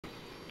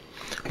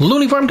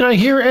Looney Farm Guy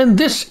here, and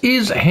this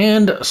is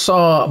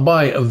Handsaw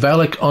by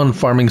Valek on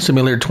Farming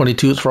Simulator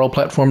 22. It's for all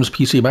platforms,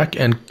 PC, Mac,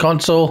 and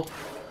console.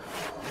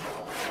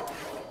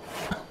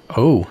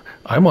 Oh,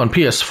 I'm on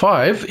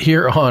PS5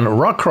 here on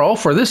Rockcrawl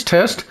for this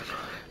test,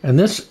 and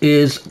this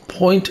is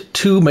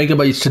 0.2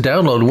 megabytes to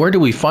download. Where do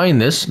we find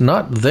this?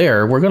 Not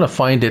there. We're going to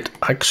find it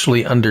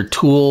actually under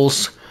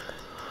Tools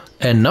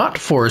and not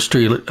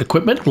Forestry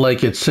Equipment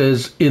like it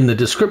says in the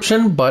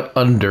description, but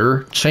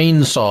under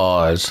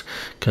Chainsaws,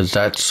 because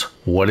that's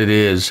what it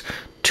is.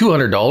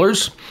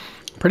 $200.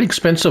 Pretty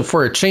expensive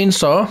for a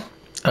chainsaw.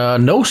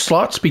 No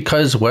slots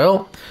because,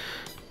 well,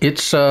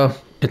 it's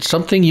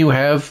something you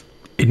have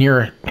in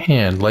your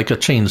hand, like a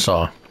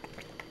chainsaw.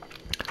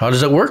 How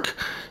does it work?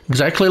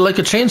 Exactly like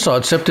a chainsaw,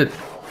 except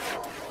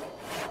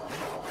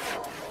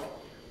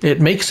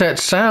it makes that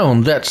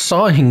sound, that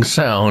sawing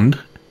sound.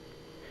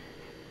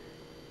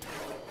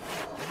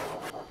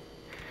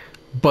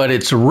 But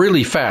it's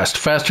really fast,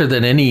 faster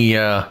than any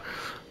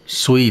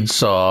Swede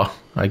saw.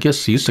 I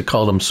guess they used to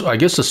call them, I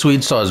guess the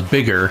Swede saw is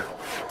bigger.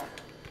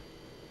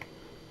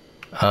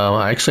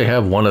 I actually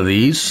have one of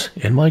these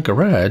in my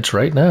garage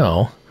right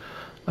now.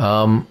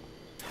 Kind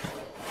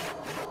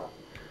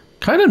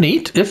of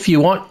neat if you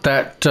want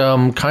that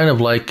kind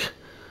of like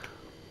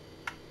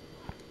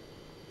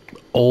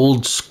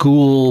old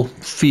school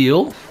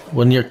feel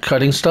when you're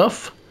cutting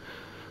stuff.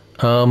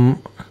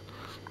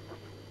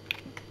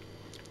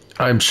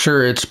 I'm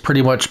sure it's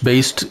pretty much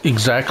based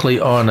exactly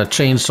on a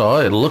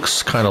chainsaw. It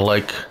looks kind of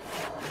like,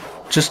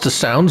 just the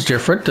sound's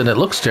different and it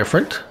looks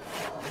different.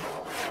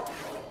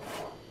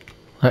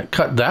 I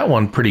cut that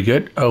one pretty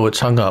good. Oh, it's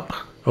hung up.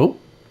 Oh,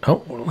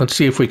 let's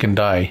see if we can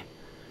die.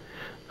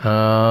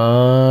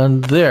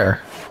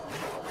 There.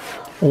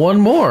 One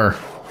more.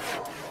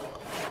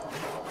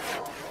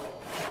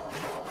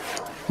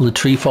 Will the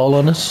tree fall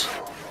on us?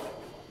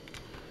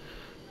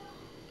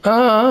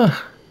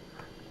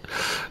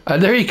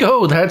 There you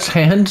go. That's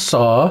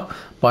Handsaw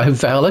by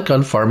Valek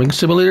on Farming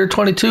Simulator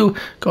 22.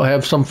 Go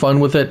have some fun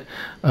with it.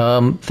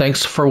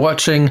 Thanks for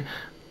watching.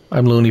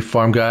 I'm Looney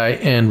Farm Guy,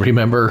 and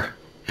remember,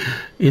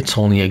 it's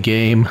only a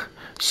game.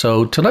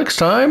 So till next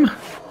time,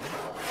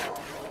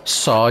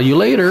 saw you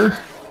later.